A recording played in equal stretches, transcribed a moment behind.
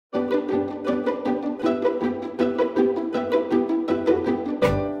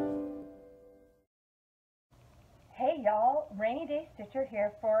Sister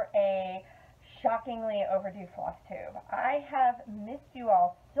here for a shockingly overdue floss tube. I have missed you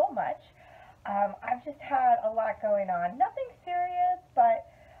all so much. I've just had a lot going on. Nothing serious, but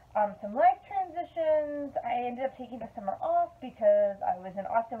some life transitions. I ended up taking the summer off because I was in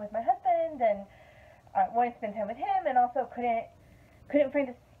Austin with my husband and wanted to spend time with him, and also couldn't find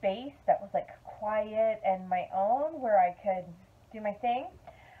a space that was like quiet and my own where I could do my thing.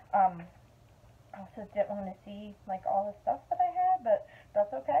 I also didn't want to see like all the stuff that I had, but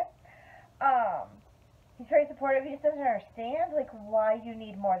that's okay. He's very supportive. He just doesn't understand like why you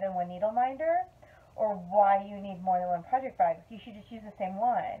need more than one needle minder or why you need more than one project bag. You should just use the same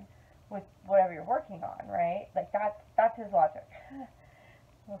one with whatever you're working on, right? Like that's his logic.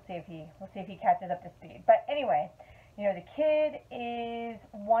 We'll see if he catches up to speed. But anyway, you know, the kid is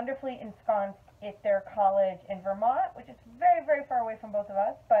wonderfully ensconced at their college in Vermont, which is very, very far away from both of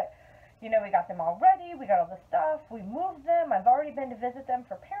us, but you know, we got them all ready, we got all the stuff, we moved them, I've already been to visit them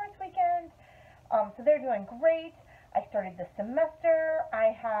for Parents Weekend, so they're doing great. I started this semester.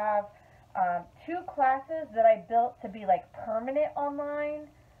 I have 2 classes that I built to be like permanent online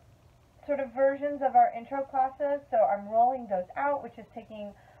sort of versions of our intro classes, so I'm rolling those out, which is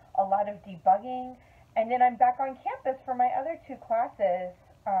taking a lot of debugging, and then I'm back on campus for my other 2 classes.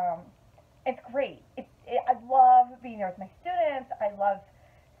 It's great. I love being there with my students. I love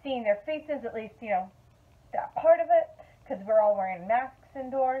seeing their faces, at least, you know, that part of it, because we're all wearing masks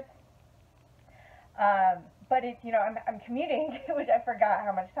indoors. But it's, you know, I'm commuting, which I forgot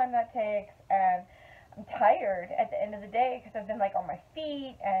how much time that takes, and I'm tired at the end of the day because I've been like on my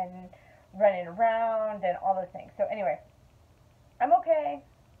feet and running around and all those things. So anyway, I'm okay.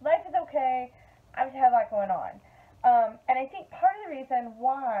 Life is okay. I just have a lot going on. And I think part of the reason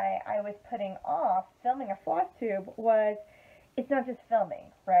why I was putting off filming a floss tube was it's not just filming,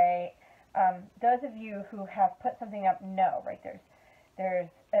 right? Those of you who have put something up know, right? There's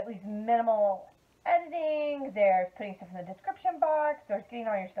at least minimal editing, there's putting stuff in the description box, there's getting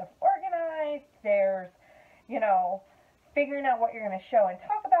all your stuff organized, there's, you know, figuring out what you're going to show and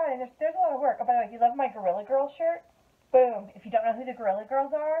talk about, and there's a lot of work. Oh, by the way, if you love my Gorilla Girl shirt, boom. If you don't know who the Gorilla Girls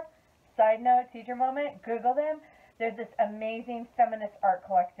are, side note, teacher moment, Google them. There's this amazing feminist art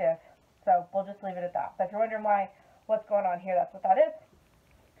collective, so we'll just leave it at that. But if you're wondering what's going on here, that's what that is.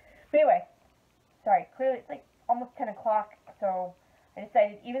 But anyway, sorry, clearly it's like almost 10 o'clock, so I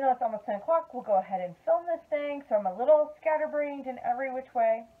decided even though it's almost 10 o'clock, we'll go ahead and film this thing, so I'm a little scatterbrained in every which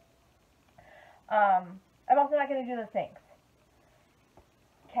way. I'm also not going to do the things.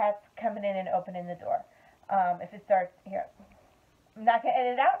 Cats coming in and opening the door. If it starts, here, I'm not going to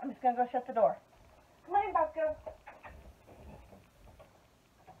edit it out, I'm just going to go shut the door. Come on in, Bosco.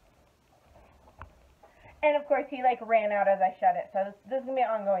 And of course, he like ran out as I shut it, so this is going to be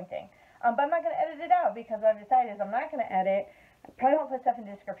an ongoing thing. But I'm not going to edit it out because what I've decided is I'm not going to edit. I probably won't put stuff in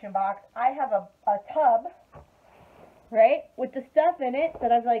the description box. I have a tub, right, with the stuff in it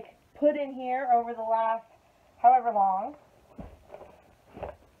that I've like put in here over the last however long.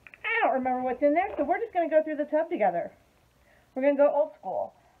 I don't remember what's in there, so we're just going to go through the tub together. We're going to go old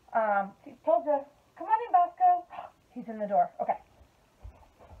school. Told you, come on in, Bosco. He's in the door. Okay.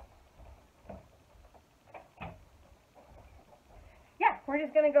 Yeah, we're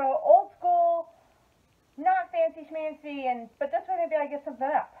just going to go old school, not fancy schmancy, but this way maybe I get something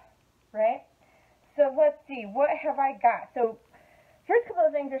up, right? So let's see, what have I got? So first couple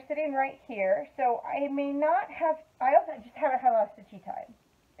of things are sitting right here. So I may not have, I also just haven't had a lot of stitchy time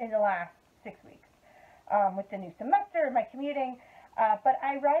in the last 6 weeks with the new semester and my commuting. But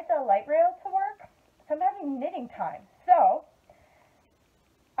I ride the light rail to work, so I'm having knitting time. So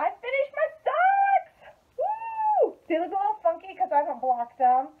I finished my socks! Woo! They look a little funky because I haven't blocked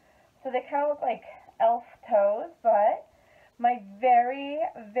them, so they kind of look like elf toes, but my very,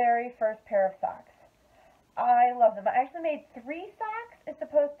 very first pair of socks. I love them. I actually made 3 socks as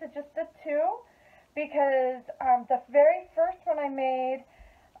opposed to just the 2 because the very first one I made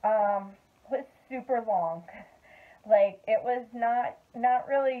was super long. Like, it was not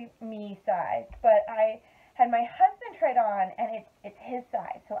really me size, but I had my husband try it on, and it's his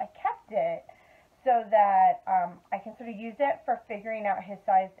size, so I kept it so that I can sort of use it for figuring out his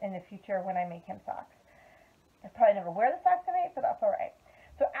size in the future when I make him socks. I probably never wear the socks I make, but that's alright.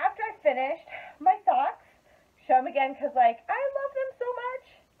 So after I finished my socks, show them again because, like, I love them so much.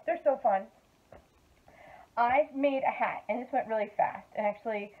 They're so fun. I made a hat, and this went really fast, and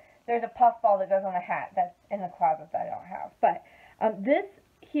actually there's a puffball that goes on a hat that's in the closet that I don't have. But this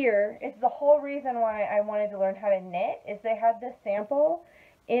here is the whole reason why I wanted to learn how to knit, is they had this sample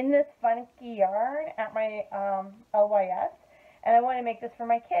in this funky yarn at my LYS, and I want to make this for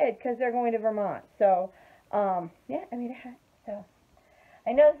my kid because they're going to Vermont. So, yeah, I made a hat. So,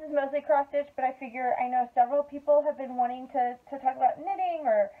 I know this is mostly cross stitch, but I figure I know several people have been wanting to talk about knitting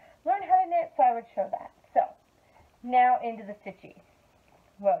or learn how to knit, so I would show that. So, now into the stitchy.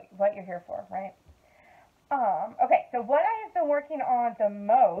 What you're here for, right? Okay, so what I have been working on the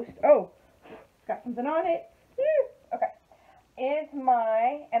most, got something on it, okay, is and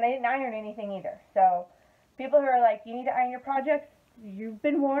I didn't iron anything either, so people who are like, you need to iron your projects, you've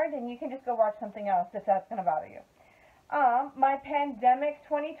been warned, and you can just go watch something else if that's going to bother you. My Pandemic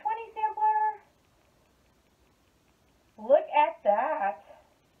 2020 sampler, look at that,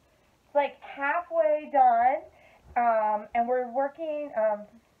 it's like halfway done, and we're working,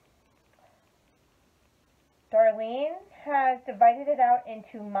 Darlene has divided it out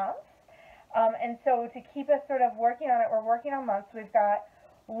into months, and so to keep us sort of working on it, we're working on months. We've got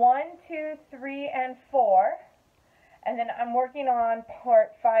 1, 2, 3, and 4, and then I'm working on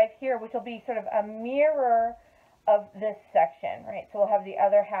part 5 here, which will be sort of a mirror of this section, right? So we'll have the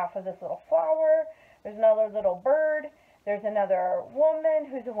other half of this little flower, there's another little bird, there's another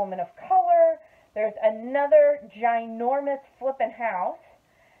woman who's a woman of color, there's another ginormous flippin' house,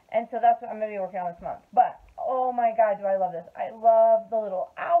 and so that's what I'm going to be working on this month. But oh my god, do I love this. I love the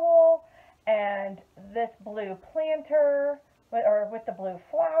little owl and this blue planter with the blue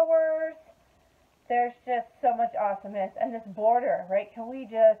flowers. There's just so much awesomeness. And this border, right? Can we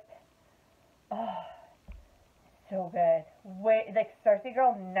just, oh, so good. Wait, like Starsky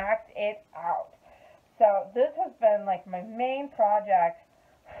Girl knocked it out. So this has been like my main project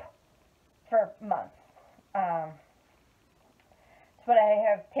for months. It's what I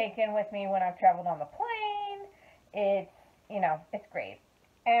have taken with me when I've traveled on the plane. It's, you know, it's great.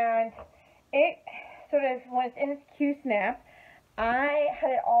 And it sort of, when it's in its Q-snap, I had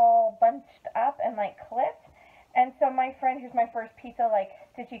it all bunched up and like clipped. And so my friend, here's my first piece of like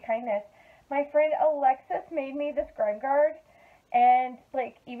stitchy kindness, my friend Alexis made me this grime guard. And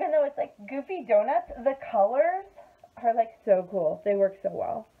like, even though it's like goofy donuts, the colors are like so cool. They work so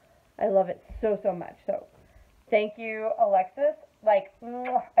well. I love it so, so much. So thank you, Alexis. Like,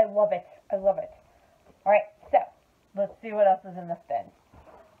 I love it. I love it. All right, so let's see what else is in this bin.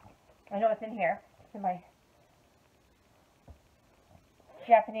 I know what's in here. It's in my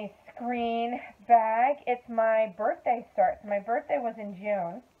Japanese screen bag. It's my birthday start. So my birthday was in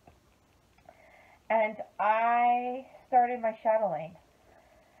June, and I started my chatteling.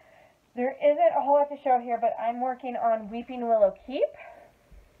 There isn't a whole lot to show here, but I'm working on Weeping Willow Keep.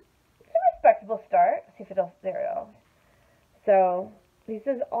 It's a respectable start. Let's see if it'll, there it goes. So this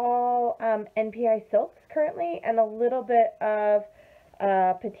is all NPI silks currently, and a little bit of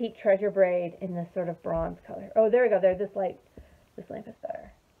Petite Treasure braid in this sort of bronze color. Oh, there we go. There, this lamp is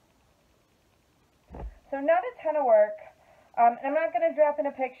better. So not a ton of work. And I'm not going to drop in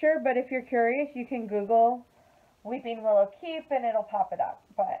a picture, but if you're curious, you can Google Weeping Willow Keep, and it'll pop it up.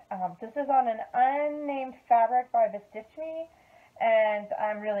 But this is on an unnamed fabric by Bestitch Me, and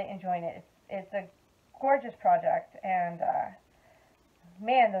I'm really enjoying it. It's a gorgeous project, and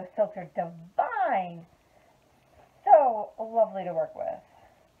man, those silks are divine. So lovely to work with.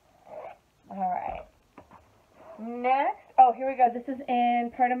 Alright. Next, oh, here we go. This is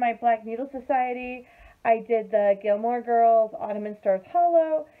in part of my Black Needle Society. I did the Gilmore Girls Autumn and Stars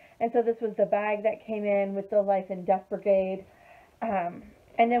Hollow, and so this was the bag that came in with the Life and Death Brigade. And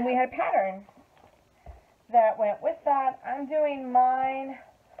then we had a pattern that went with that. I'm doing mine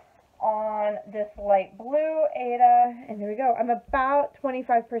on this light blue Aida, and there we go. I'm about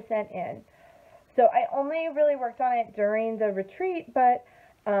 25% in. So I only really worked on it during the retreat, but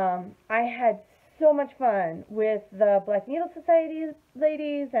I had so much fun with the Black Needle Society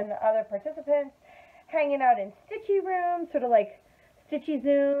ladies and the other participants, hanging out in Stitchy Room, sort of like Stitchy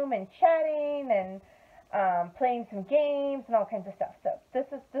Zoom and chatting and playing some games and all kinds of stuff. So this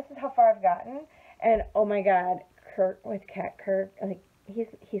is how far I've gotten, and oh my God, Kurt with Cat Kurt, like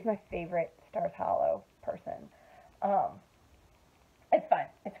he's my favorite Stars Hollow person. It's fun.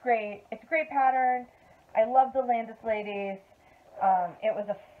 It's great. It's a great pattern. I love the Landis ladies. It was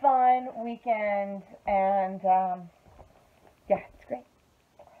a fun weekend, and yeah, it's great.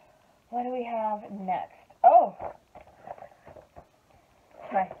 What do we have next? Oh,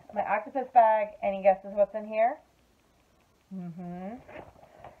 my octopus bag. Any guesses what's in here?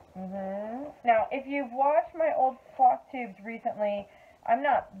 Now, if you've watched my old Flosstubes recently, I'm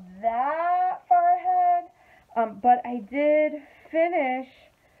not that far ahead, but I did finish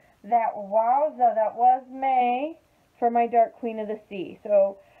that wowza that was May for my Dark Queen of the Sea.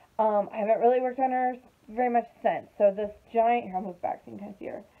 So I haven't really worked on her very much since. So this giant, here I'll move back so you can kind of see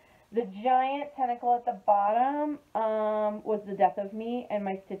her. The giant tentacle at the bottom was the death of me and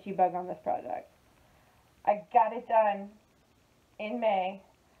my stitchy bug on this project. I got it done in May.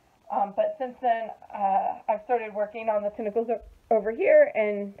 But since then, I've started working on the tentacles over here,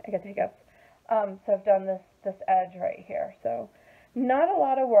 and I get the hiccups. So I've done this edge right here. So not a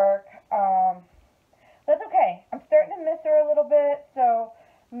lot of work. That's okay. I'm starting to miss her a little bit, so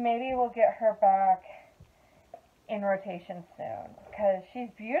maybe we'll get her back in rotation soon, because she's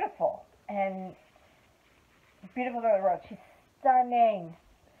beautiful, and beautiful to the road. She's stunning,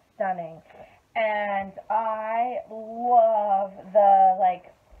 stunning. And I love the,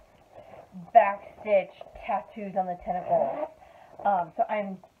 like, backstitch tattoos on the tentacles. So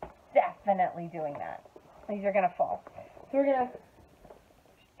I'm definitely doing that. These are going to fall. So we're going to,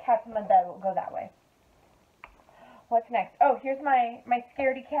 cats in my bed will go that way. What's next? Oh, here's my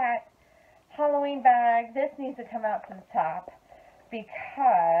scaredy cat Halloween bag. This needs to come out to the top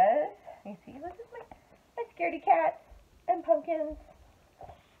because, you see, this is my scaredy cats and pumpkins.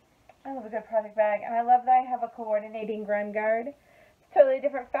 I love a good project bag, and I love that I have a coordinating grime guard. It's totally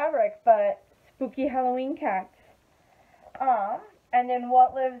different fabric, but spooky Halloween cats. And then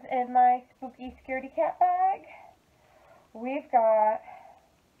what lives in my spooky scaredy cat bag? We've got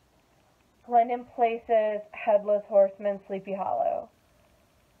Glendon Place's Headless Horseman Sleepy Hollow.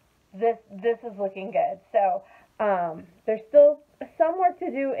 This is looking good. So there's still some work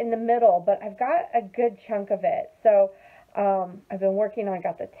to do in the middle, but I've got a good chunk of it. So I've been working on,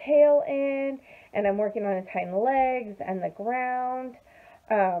 got the tail in, and I'm working on the hind legs and the ground.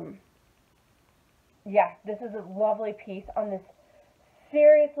 Yeah, this is a lovely piece on this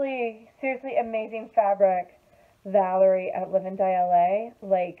seriously amazing fabric, Valerie at Live and Die LA.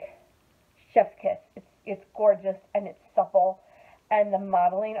 Like, chef's kiss. It's gorgeous, and it's supple. And the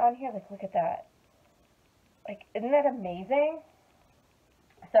modeling on here, like, look at that. Like, isn't that amazing?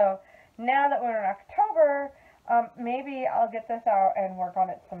 So, now that we're in October, maybe I'll get this out and work on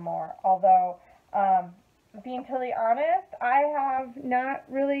it some more. Although, being totally honest, I have not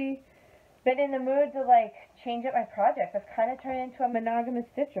really been in the mood to, like, change up my project. I've kind of turned into a monogamous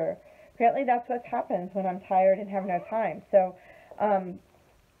stitcher. Apparently that's what happens when I'm tired and have no time. So,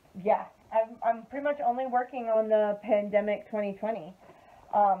 yeah, I'm pretty much only working on the pandemic 2020.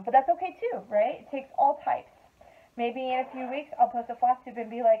 But that's okay too, right? It takes all types. Maybe in a few weeks I'll post a Flosstube and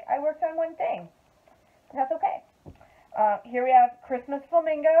be like, I worked on one thing. That's okay. Here we have Christmas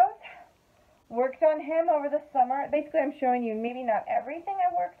Flamingos. Worked on him over the summer. Basically, I'm showing you maybe not everything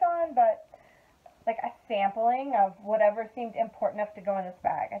I worked on, but like a sampling of whatever seemed important enough to go in this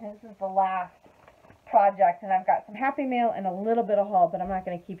bag. I think this is the last project, and I've got some Happy Mail and a little bit of haul, but I'm not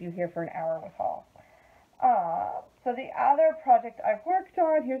going to keep you here for an hour with haul. So the other project I've worked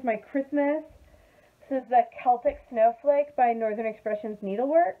on, here's my Christmas. This is the Celtic Snowflake by Northern Expressions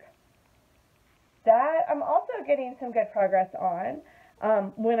Needlework. That I'm also getting some good progress on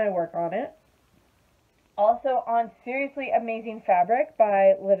when I work on it. Also on Seriously Amazing Fabric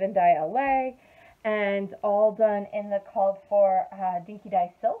by Live and Die LA, and all done in the called for Dinky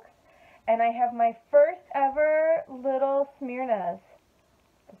Dye Silks. And I have my first ever little Smyrnas.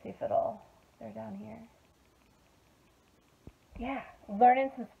 Let's see if they're down here. Yeah,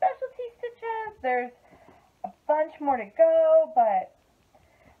 learning some specialty stitches. There's a bunch more to go, but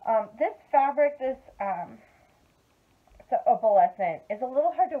this fabric, this opalescent, is a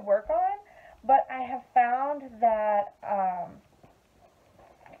little hard to work on, but I have found that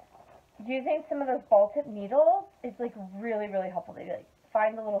using some of those ball tip needles is like really helpful. They like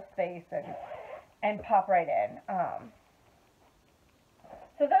find a little space and pop right in.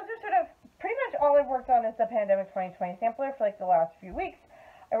 So those are sort of pretty much all I've worked on is the Pandemic 2020 sampler for like the last few weeks.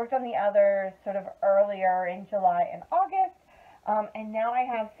 I worked on the others sort of earlier in July and August, and now I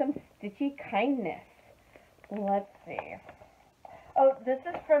have some Stitchy Kindness. Let's see. Oh, this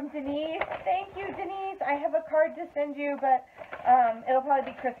is from Denise. Thank you, Denise. I have a card to send you, but it'll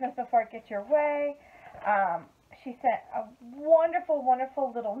probably be Christmas before it gets your way. She sent a wonderful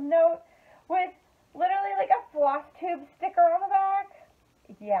little note with literally like a Flosstube sticker on the back.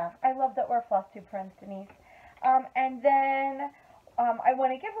 Yeah, I love that we're Flosstube friends, Denise. And then I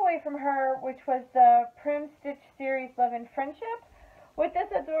won a giveaway from her, which was the Prim Stitch Series Love and Friendship with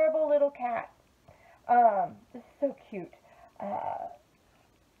this adorable little cat. This is so cute.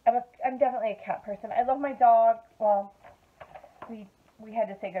 I'm definitely a cat person. I love my dog. Well, we had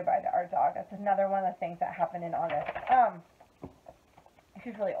to say goodbye to our dog. That's another one of the things that happened in August.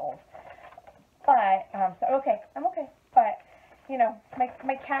 She's really old. But, so, okay, I'm okay. But, you know,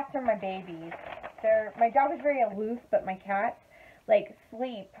 my cats are my babies. My dog is very aloof, but my cats, like,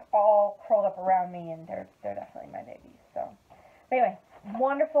 sleep all curled up around me, and they're definitely my babies. So, but anyway,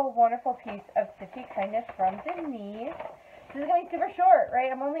 wonderful piece of Stitchy Kindness from Denise. This is going to be super short,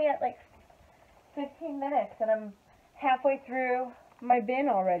 right? I'm only at, like, 15 minutes, and I'm halfway through my bin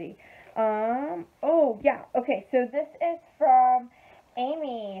already. Oh, yeah, okay, so this is from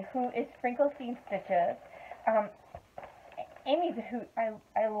Amy, who is Sprinkle Scene Stitches. Amy's a hoot. I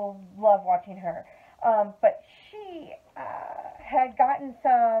love watching her. But she had gotten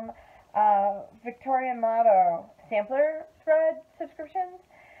some Victoria Motto sampler spread subscriptions,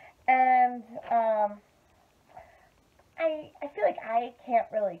 and I feel like I can't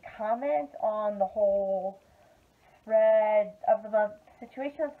really comment on the whole spread of the month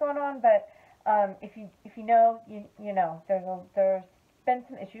situation that's going on, but if you know, you know, there's been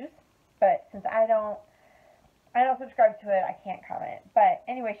some issues, but since I don't subscribe to it, I can't comment. But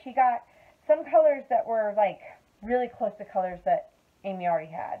anyway, she got some colors that were like really close to colors that Amy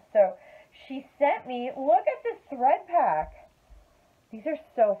already had. So she sent me, look at this thread pack. These are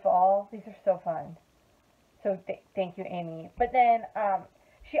so fall. These are so fun. So thank you, Amy. But then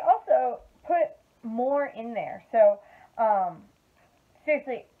she also put more in there. So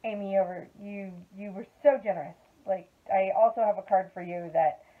seriously, Amy, you were so generous. Like, I also have a card for you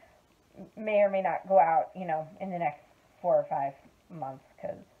that may or may not go out, you know, in the next 4 or 5 months,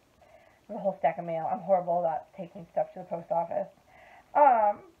 because there's a whole stack of mail. I'm horrible about taking stuff to the post office.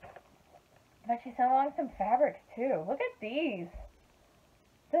 But she sent along some fabrics too. Look at these.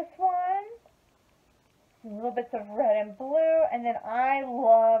 This one, some little bits of red and blue, and then I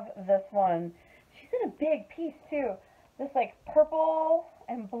love this one. She's in a big piece too. This like purple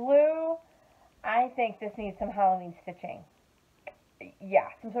and blue. I think this needs some Halloween stitching. Yeah,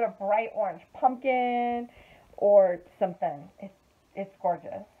 some sort of bright orange pumpkin or something. It's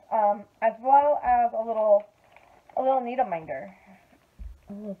gorgeous. As well as a little needle minder,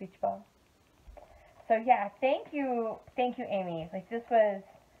 a little beach ball. So yeah, thank you, Amy. Like this was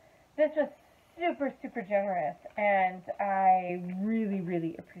super generous, and I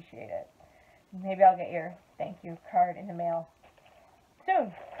really appreciate it. Maybe I'll get your thank you card in the mail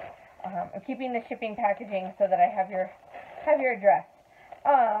soon. I'm keeping the shipping packaging so that I have your address.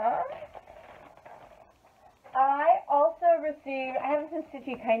 I also received, I have some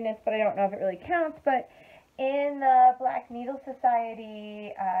Stitchy Kindness, but I don't know if it really counts, but in the Black Needle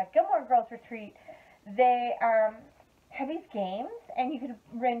Society Gilmore Girls Retreat, they have these games, and you could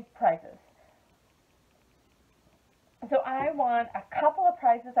win prizes. So I won a couple of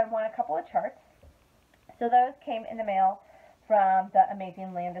prizes. I won a couple of charts. So those came in the mail from the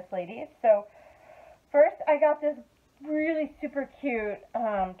amazing Landis ladies. So first I got this really super cute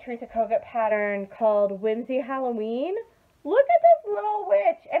Teresa Kogut pattern called Whimsy Halloween. Look at this little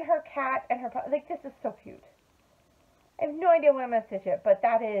witch and her cat and her, like, this is so cute. I have no idea when I'm going to stitch it, but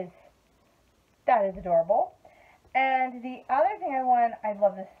that is adorable. And the other thing I won, I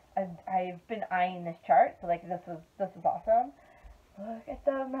love this, I've been eyeing this chart, so like this is awesome. Look at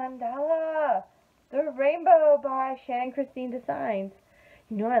the mandala, the rainbow by Shannon Christine Designs.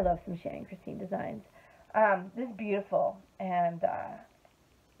 You know I love some Shannon Christine Designs. This is beautiful, and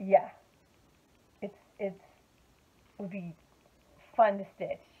yeah, it would be fun to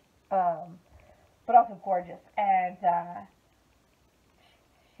stitch, but also gorgeous. And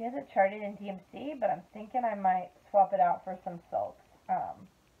she has it charted in DMC, but I'm thinking I might swap it out for some silks,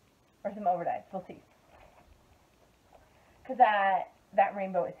 or some overdyes. We'll see, because that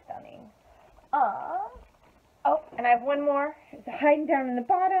rainbow is stunning. Oh, and I have one more. It's hiding down in the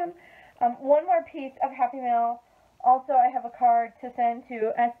bottom. One more piece of Happy Mail. Also, I have a card to send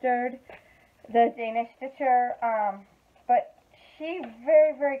to Esther, the Danish stitcher, but she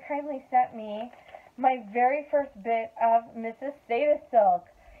very kindly sent me my very first bit of Mrs. Seda silk.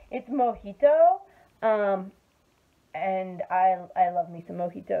 It's mojito, and I love me some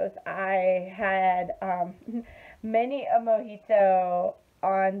mojitos. I had many a mojito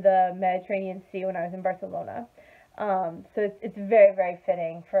on the Mediterranean Sea when I was in Barcelona, so it's very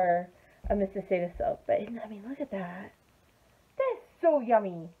fitting for a Mrs. Seda silk. But I mean, look at that. That is so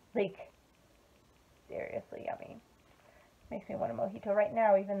yummy. Like, seriously yummy. Makes me want a mojito right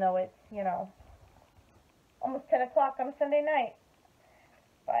now, even though it's, you know, almost 10 o'clock on a Sunday night.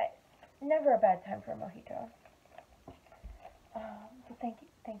 But never a bad time for a mojito. So thank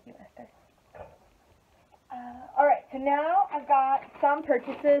you, Esther. Alright, so now I've got some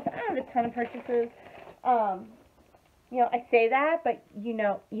purchases. I don't have a ton of purchases. You know, I say that, but you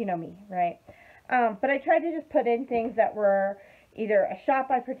know me, right? But I tried to just put in things that were either a shop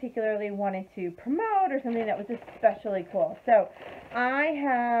I particularly wanted to promote or something that was especially cool. So I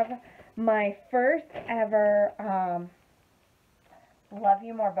have my first ever Love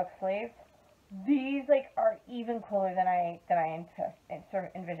You More book sleeves. These like are even cooler than I sort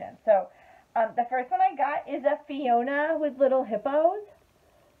of envisioned. So the first one I got is a Fiona with little hippos.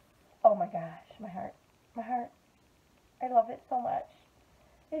 Oh my gosh, my heart. I love it so much.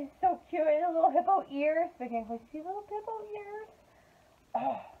 It's so cute. And the little hippo ears. Speaking of which, see little hippo ears?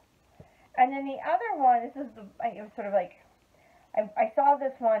 Oh. And then the other one, this is the, it was sort of like, I saw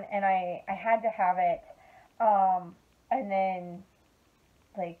this one and I had to have it. And then,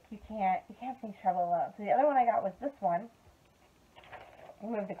 like, you can't finish travel alone. So the other one I got was this one.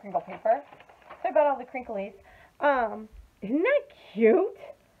 Remove the crinkle paper. So I bought all the crinklies. Isn't that cute?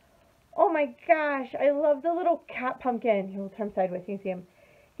 Oh my gosh, I love the little cat pumpkin. He'll turn sideways, you can see him.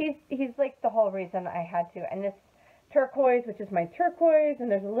 He's like the whole reason I had to. And this turquoise, which is my turquoise,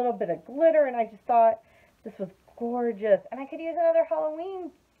 and there's a little bit of glitter, and I just thought this was gorgeous. And I could use another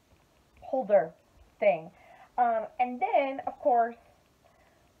Halloween holder thing. And then, of course,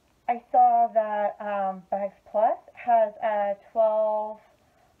 I saw that Bags Plus has a 12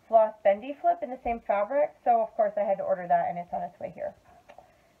 floss bendy flip in the same fabric, so of course I had to order that, and it's on its way here.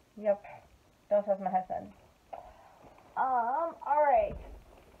 Yep, don't trust my husband. Alright.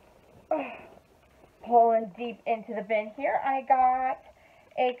 Pulling deep into the bin here, I got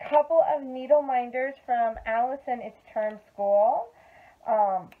a couple of needle minders from Allison It's Term School.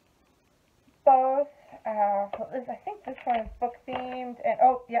 Both, I think this one is book themed, and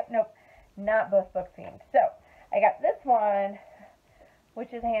oh, yep, nope, not both book themed. So, I got this one,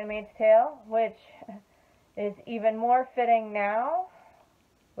 which is Handmaid's Tale, which is even more fitting now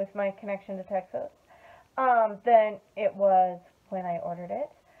with my connection to Texas than it was when I ordered it.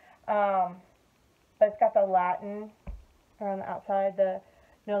 But it's got the Latin around the outside, the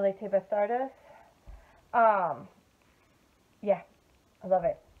No Leche Bastardas. Yeah, I love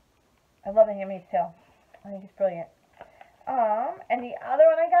it. I love The Handmaid's Tale. I think it's brilliant. And the other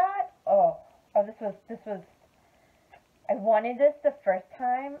one I got, oh, this was, I wanted this the first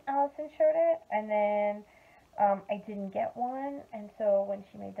time Allison showed it, and then I didn't get one, and so when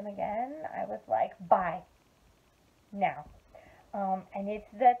she made them again, I was like, buy, now. And it's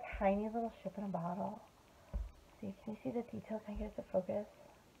the tiny little ship in a bottle. See, can you see the detail? Can I get it to focus?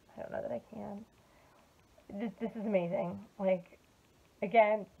 I don't know that I can. This is amazing. Like,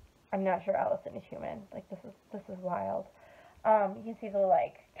 again, I'm not sure Allison is human. Like, this is wild. You can see the,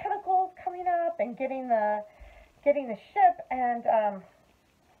 like, tentacles coming up and getting the ship, and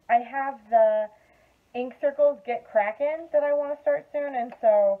I have the ink circles Get Crackin' that I want to start soon, and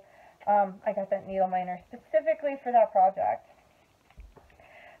so I got that needle miner specifically for that project.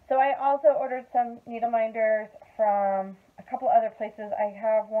 So I also ordered some needle minders from a couple other places. I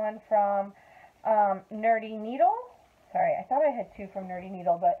have one from Nerdy Needle. Sorry, I thought I had two from Nerdy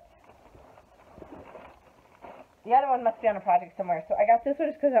Needle, but the other one must be on a project somewhere. So I got this one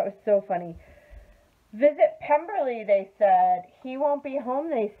just because that was so funny. Visit Pemberley, they said. He won't be home,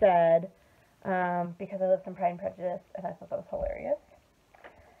 they said, because I lived in Pride and Prejudice, and I thought that was hilarious.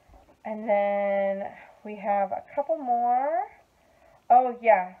 And then we have a couple more. Oh,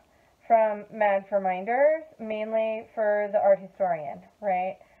 yeah, from Mad for Minders, mainly for the art historian,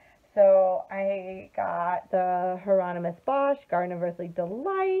 right? So I got the Hieronymus Bosch Garden of Earthly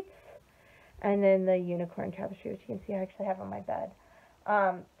Delights, and then the Unicorn Tapestry, which you can see I actually have on my bed.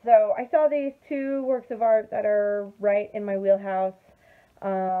 So I saw these two works of art that are right in my wheelhouse.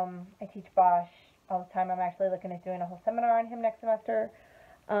 I teach Bosch all the time. I'm actually looking at doing a whole seminar on him next semester.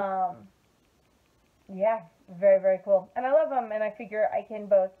 Yeah, very, very cool. And I love them, and I figure I can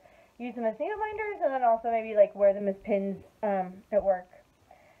both use them as needle minders and then also maybe like wear them as pins at work.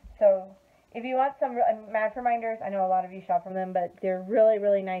 So if you want some Mad for Minders, I know a lot of you shop from them, but they're really,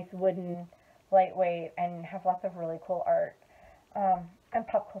 really nice, wooden, lightweight, and have lots of really cool art and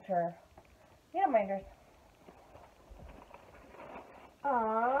pop culture needle minders.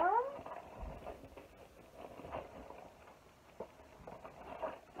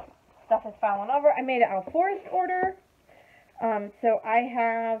 Stuff is falling over. I made an Al Forest order. So I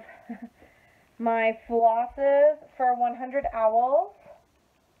have my flosses for 100 owls,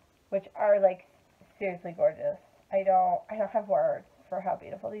 which are like seriously gorgeous. I don't have words for how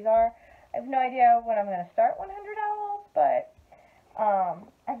beautiful these are. I have no idea when I'm going to start 100 owls, but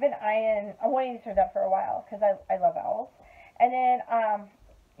I've been I'm wanting to start that for a while because I love owls. And then,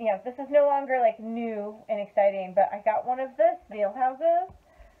 you know, this is no longer like new and exciting, but I got one of the snail houses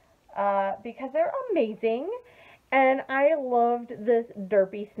because they're amazing. And I loved this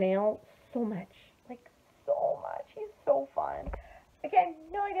derpy snail so much. Like, so much. He's so fun. Again,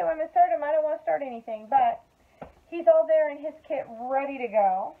 no idea when I'm going to start him. I don't want to start anything, but he's all there in his kit ready to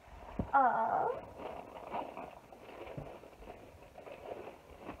go.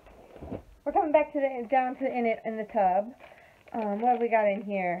 We're coming back to down to in the tub. What have we got in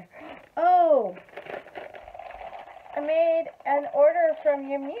here? Oh! I made an order from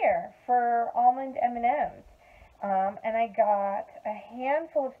Ymir for almond M&Ms. And I got a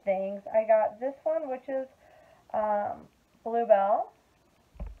handful of things. I got this one, which is Bluebell,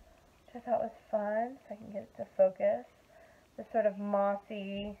 which I thought was fun, so I can get it to focus. This sort of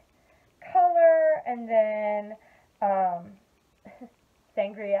mossy color, and then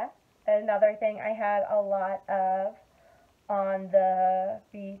sangria, another thing I had a lot of on the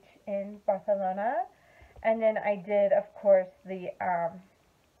beach in Barcelona. And then I did, of course, the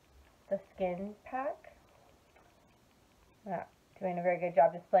skin pack. Not doing a very good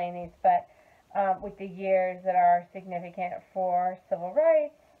job displaying these, but with the years that are significant for civil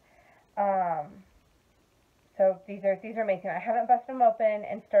rights. So these are amazing. I haven't busted them open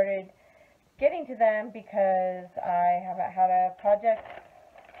and started getting to them because I haven't had a project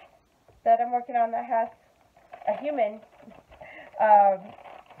that I'm working on that has a human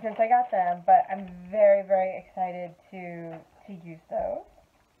since I got them, but I'm very, very excited to use those.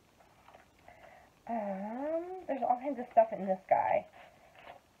 There's all kinds of stuff in this guy.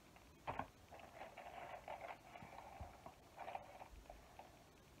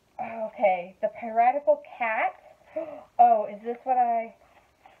 Okay, the piratical cat. Oh, is this what I...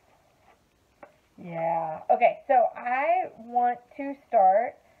 Yeah. Okay, so I want to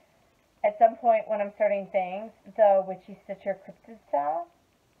start, at some point when I'm starting things, the Witchy Stitcher Cryptid style.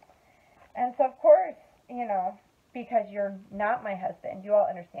 And so, of course, you know, because you're not my husband, you all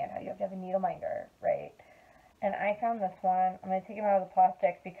understand how you have to have a needle minder, right? And I found this one. I'm going to take him out of the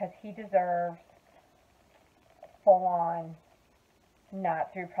plastic because he deserves full-on,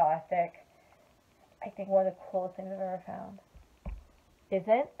 not through plastic. I think one of the coolest things I've ever found.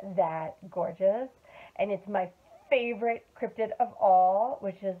 Isn't that gorgeous? And it's my favorite cryptid of all,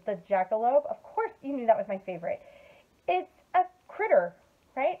 which is the jackalope. Of course, you knew that was my favorite. It's a critter,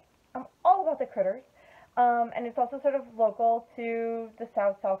 right? I'm all about the critters. And it's also sort of local to the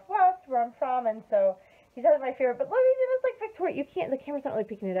southwest where I'm from, and so he's always my favorite. But look, it's like Victoria. You can't, the camera's not really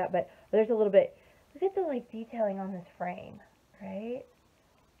picking it up, but there's a little bit. Look at the like detailing on this frame, right?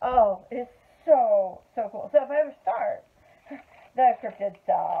 Oh, it's so cool. So if I ever start the cryptid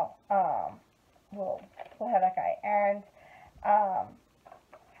style, we'll have that guy. And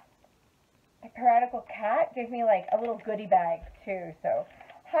the piratical cat gave me like a little goodie bag too. So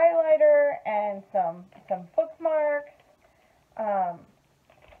highlighter and some bookmarks.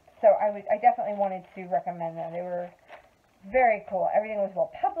 So I definitely wanted to recommend them. They were very cool. Everything was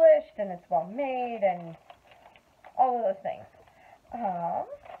well published and it's well made and all of those things.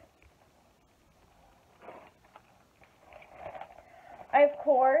 I, of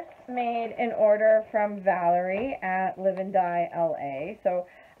course, made an order from Valerie at Live and Die LA. So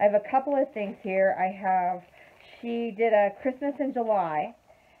I have a couple of things here. She did a Christmas in July,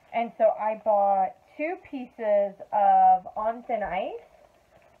 and so I bought 2 pieces of On Thin Ice,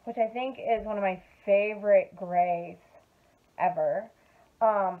 which I think is one of my favorite grays ever.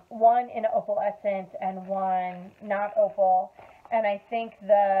 One in opal essence and one not opal. And I think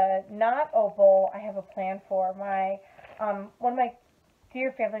the not opal I have a plan for. One of my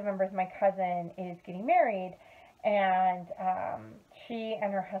dear family members, my cousin, is getting married, and she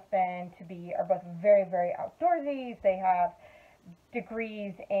and her husband to-be are both very, very outdoorsy. They have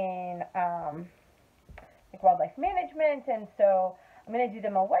degrees in like wildlife management, and so I'm going to do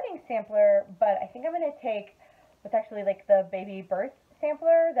them a wedding sampler, but I think I'm going to take what's actually like the baby birth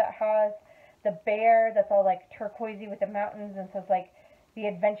sampler that has the bear that's all like turquoisey with the mountains, and so it's like The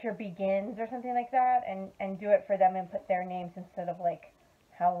Adventure Begins or something like that, and do it for them and put their names instead of like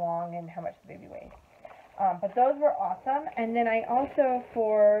how long and how much the baby weighed. But those were awesome. And then I also,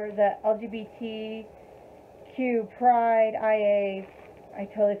 for the LGBTQ Pride IA, I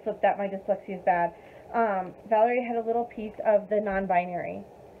totally flipped that, my dyslexia is bad. Valerie had a little piece of the non-binary.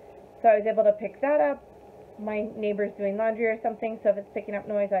 So I was able to pick that up. My neighbor's doing laundry or something, so if it's picking up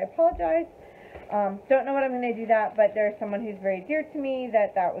noise, I apologize. Don't know what I'm going to do that, but there's someone who's very dear to me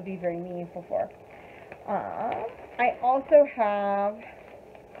that would be very meaningful for. I also have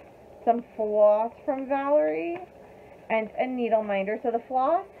some floss from Valerie and a needle minder. So the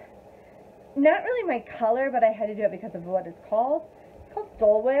floss, not really my color, but I had to do it because of what it's called. It's called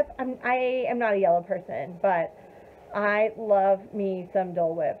Dole Whip. I am not a yellow person, but I love me some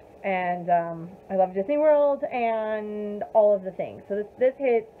Dole Whips. And I love Disney World and all of the things. So this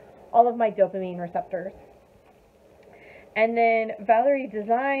hits all of my dopamine receptors. And then Valerie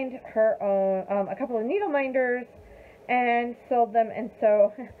designed her own, a couple of needle minders and sold them. And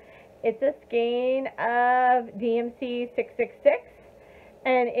so it's a skein of DMC 666,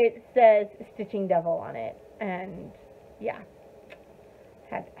 and it says Stitching Devil on it. And yeah,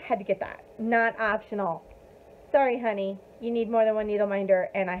 had to get that. Not optional. Sorry, honey, you need more than one needle minder,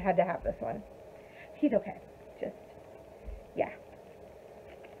 and I had to have this one. He's okay. Just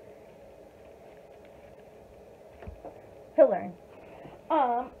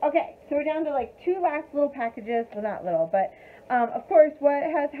Okay, so we're down to like 2 last little packages. Well, not little, but, of course, what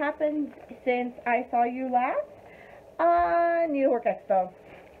has happened since I saw you last? Needlework Expo.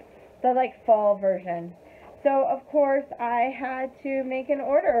 The, like, fall version. So, of course, I had to make an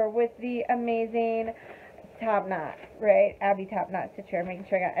order with the amazing Top Knot, right? Abby Top Knot Stitcher, making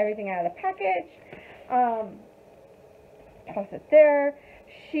sure I got everything out of the package. Toss it there.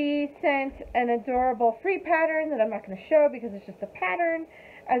 She sent an adorable free pattern that I'm not going to show because it's just a pattern,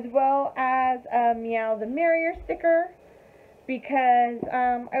 as well as a Meow the Merrier sticker, because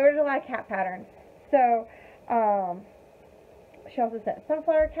I ordered a lot of cat patterns. So, she also sent a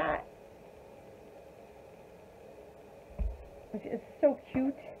sunflower cat, which is so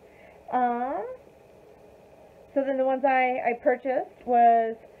cute. So then the ones I purchased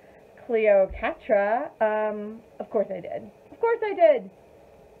was Cleopatra. Of course I did. Of course I did.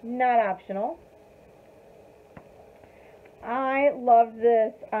 Not optional. I love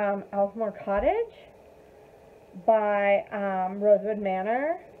this Elfmore Cottage by Rosewood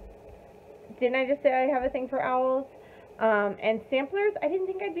Manor. Didn't I just say I have a thing for owls? And samplers. I didn't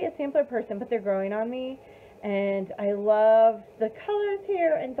think I'd be a sampler person, but they're growing on me. And I love the colors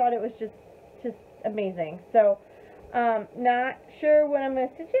here and thought it was just amazing. So, not sure when I'm going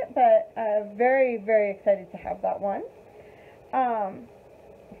to stitch it, but very, very excited to have that one.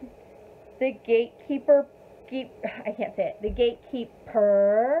 The Gatekeeper, I can't say it, the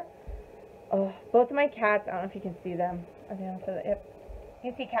Gatekeeper, oh, both of my cats, I don't know if you can see them, yep, you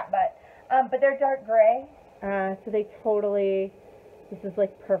can see cat butt, but they're dark gray, so they totally, this is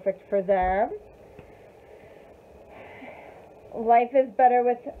like perfect for them. Life is Better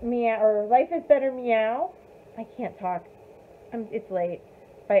with Meow, or Life is Better Meow, I can't talk, it's late,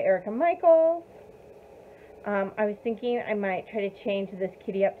 by Erica Michaels. I was thinking I might try to change this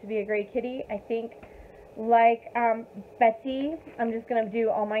kitty up to be a gray kitty. I think, like Betsy, I'm just going to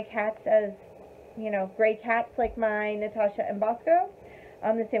do all my cats as, you know, gray cats like my Natasha and Bosco.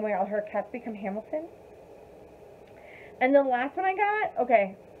 The same way all her cats become Hamilton. And the last one I got,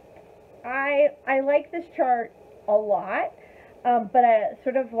 okay, I like this chart a lot, but I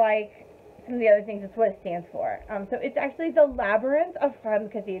sort of like some of the other things. It's what it stands for. So it's actually the Labyrinth of Chem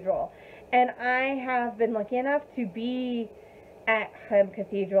Cathedral. And I have been lucky enough to be at Chem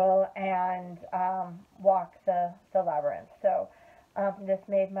Cathedral and walk the labyrinth. So this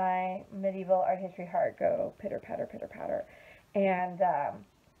made my medieval art history heart go pitter patter, pitter patter. And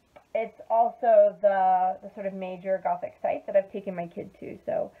it's also the sort of major Gothic site that I've taken my kid to.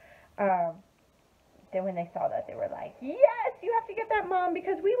 So then when they saw that, they were like, yes, you have to get that, Mom,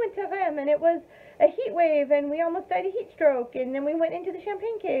 because we went to them and it was a heat wave and we almost died of heat stroke, and then we went into the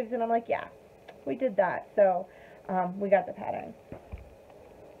Champagne Caves, and I'm like, yeah, we did that. So we got the pattern.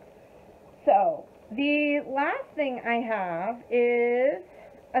 So the last thing I have is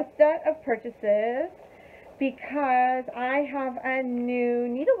a set of purchases because I have a new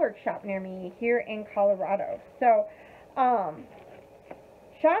needlework shop near me here in Colorado. So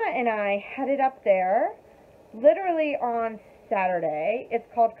Shauna and I headed up there literally on Saturday. It's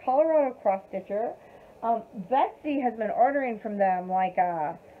called Colorado Cross Stitcher. Betsy has been ordering from them like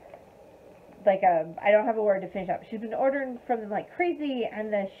a, I don't have a word to finish up. She's been ordering from them like crazy,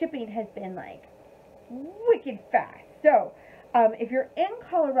 and the shipping has been like wicked fast. So, if you're in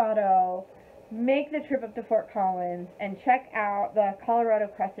Colorado, make the trip up to Fort Collins and check out the Colorado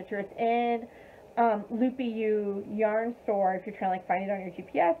Cross Stitcher. It's in Loopy U yarn store if you're trying to like find it on your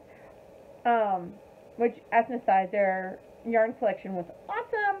GPS. Which, as an aside, their yarn selection was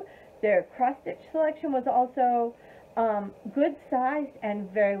awesome. Their cross stitch selection was also good sized and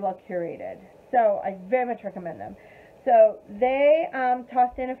very well curated. So I very much recommend them. So they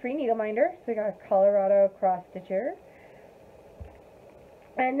tossed in a free needle minder. So we got a Colorado Cross Stitcher.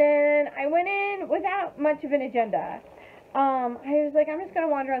 And then I went in without much of an agenda. I was like, I'm just going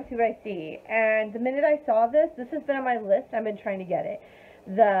to wander around and see what I see. And the minute I saw this has been on my list. I've been trying to get it.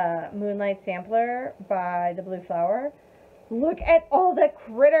 The Moonlight Sampler by The Blue Flower. Look at all the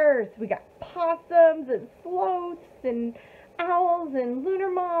critters. We got possums and sloths and owls and lunar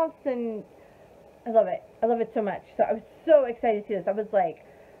moths, and I love it. I love it so much. So I was so excited to see this. I was like,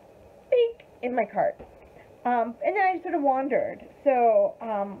 beep, in my cart. And then I sort of wandered. So,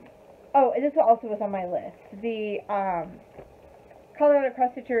 oh, and this also was on my list. The Colorado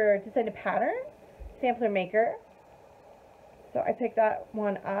Cross Stitcher designed a pattern, sampler maker. So I picked that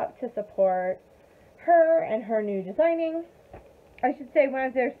one up to support her and her new designing. I should say one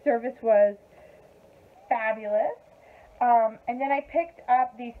of their service was fabulous. And then I picked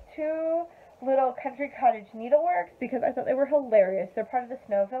up these two little country cottage needleworks because I thought they were hilarious. They're part of the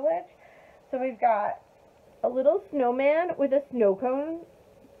Snow Village. So we've got a little snowman with a snow cone,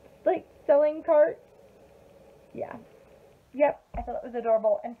 like, selling cart. Yeah. Yep, I thought it was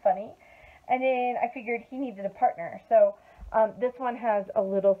adorable and funny. And then I figured he needed a partner. So this one has a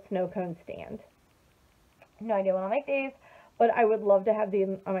little snow cone stand. No idea when I'll make these, but I would love to have these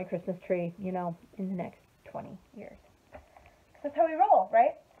on my Christmas tree, you know, in the next 20 years. That's how we roll,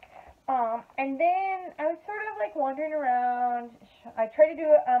 right? And then I was sort of like wandering around. I tried to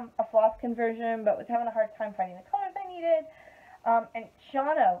do a floss conversion, but was having a hard time finding the colors I needed. And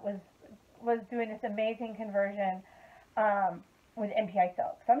Shauna was doing this amazing conversion with MPI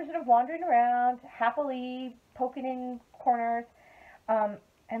silk. So I'm just sort of wandering around, happily poking in corners,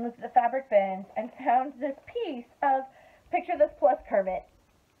 and looked at the fabric bins and found this piece of Picture This Plus Kermit.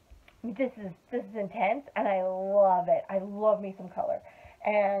 This is intense, and I love it. I love me some color.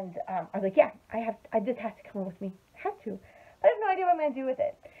 And I was like, yeah, this has to come with me. Has to. But I have no idea what I'm going to do with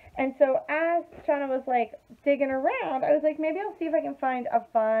it. And so as Shauna was like digging around, I was like, maybe I'll see if I can find a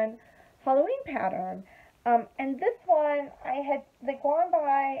fun Halloween pattern. And this one I had like gone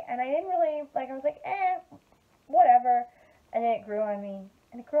by, and I didn't really like. I was like, whatever. And then it grew on me,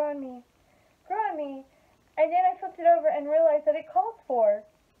 and it grew on me, grew on me, and then I flipped it over and realized that it calls for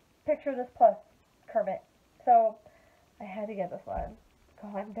Picture This Plus Kermit. So I had to get this one. Go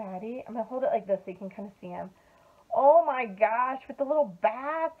on, Daddy. I'm gonna hold it like this so you can kind of see him. Oh my gosh, with the little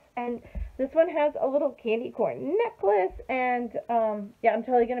bats, and this one has a little candy corn necklace, and yeah, I'm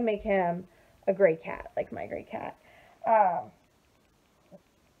totally gonna make him a gray cat, like my gray cat.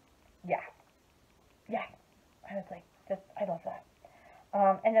 Yeah. I was like, I love that.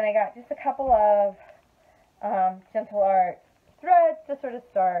 And then I got just a couple of Gentle Art threads to sort of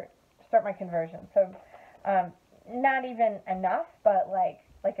start my conversion. So not even enough, but like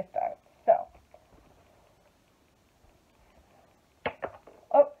a start. So,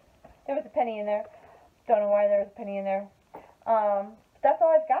 oh, there was a penny in there. Don't know why there was a penny in there. That's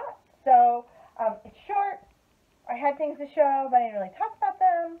all I've got. So it's short. I had things to show, but I didn't really talk about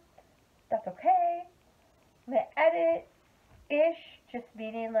them. That's okay. I'm going to edit-ish, just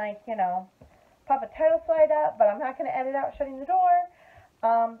meaning like, you know, pop a title slide up, but I'm not going to edit out shutting the door.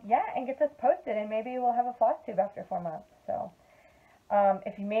 Yeah, and get this posted, and maybe we'll have a Flosstube after 4 months. So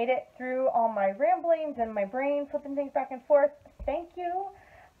if you made it through all my ramblings and my brain flipping things back and forth, thank you.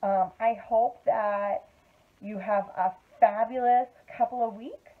 I hope that you have a fabulous couple of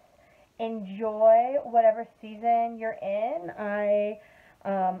weeks. Enjoy whatever season you're in.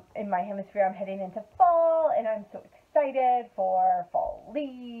 In my hemisphere, I'm heading into fall, and I'm so excited for fall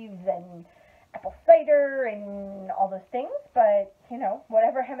leaves and apple cider and all those things. But, you know,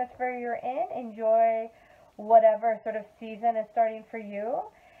 whatever hemisphere you're in, enjoy whatever sort of season is starting for you.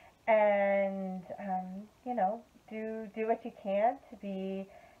 And, you know, do what you can to be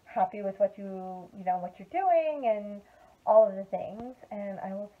happy with what what you're doing and all of the things. And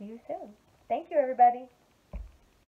I will see you soon. Thank you, everybody.